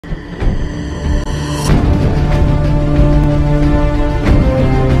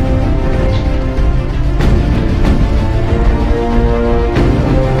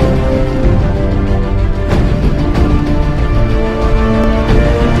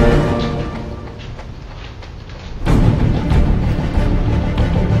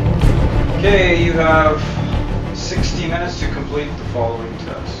have 60 minutes to complete the following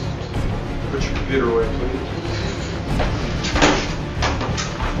test. Put your computer away, please.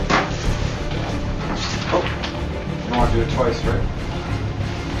 Oh, you don't want to do it twice, right?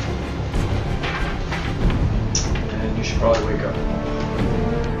 And you should probably wake up.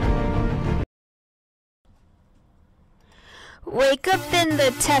 Wake up in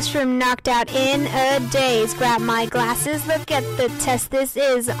the test room, knocked out in a daze. Grab my glasses, look at the test, this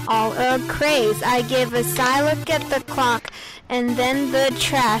is all a craze. I give a sigh, look at the clock, and then the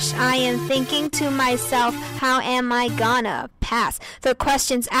trash. I am thinking to myself, how am I gonna pass? The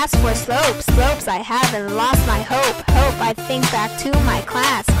questions ask for slopes, slopes, I haven't lost my hope, hope. I think back to my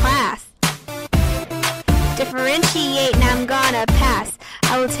class. Differentiate, now I'm gonna pass.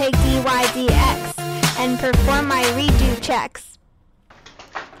 I will take dy dx and perform my redo checks.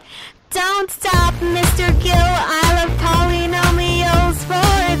 Don't stop, Mr. Gill, I love polynomials.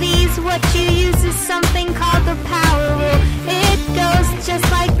 For these, what you use is something called the power rule. It goes just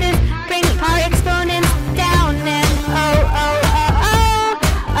like this, bring our exponents down and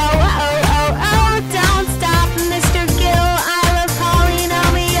don't stop, Mr. Gill, I love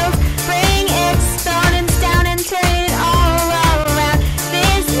polynomials. Bring exponents down and turn it all around.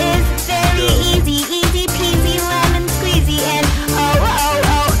 This is very easy, easy peasy lemon squeezy, and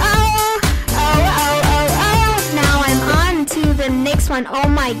now I'm on to the next one. Oh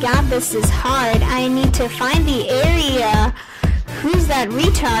my god, this is hard. I need to find the area. Who's that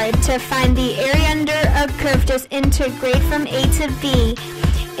retard? To find the area under a curve, just integrate from A to B.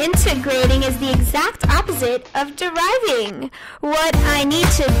 Integrating is the exact opposite of deriving. What I need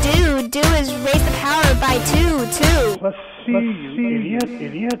to do is raise the power by 2. Let's see,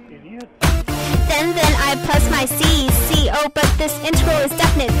 idiot. Then I plus my c. Oh, but this integral is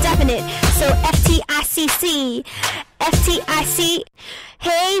definite. So FTICC.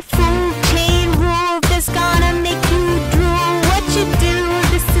 Hey, fool.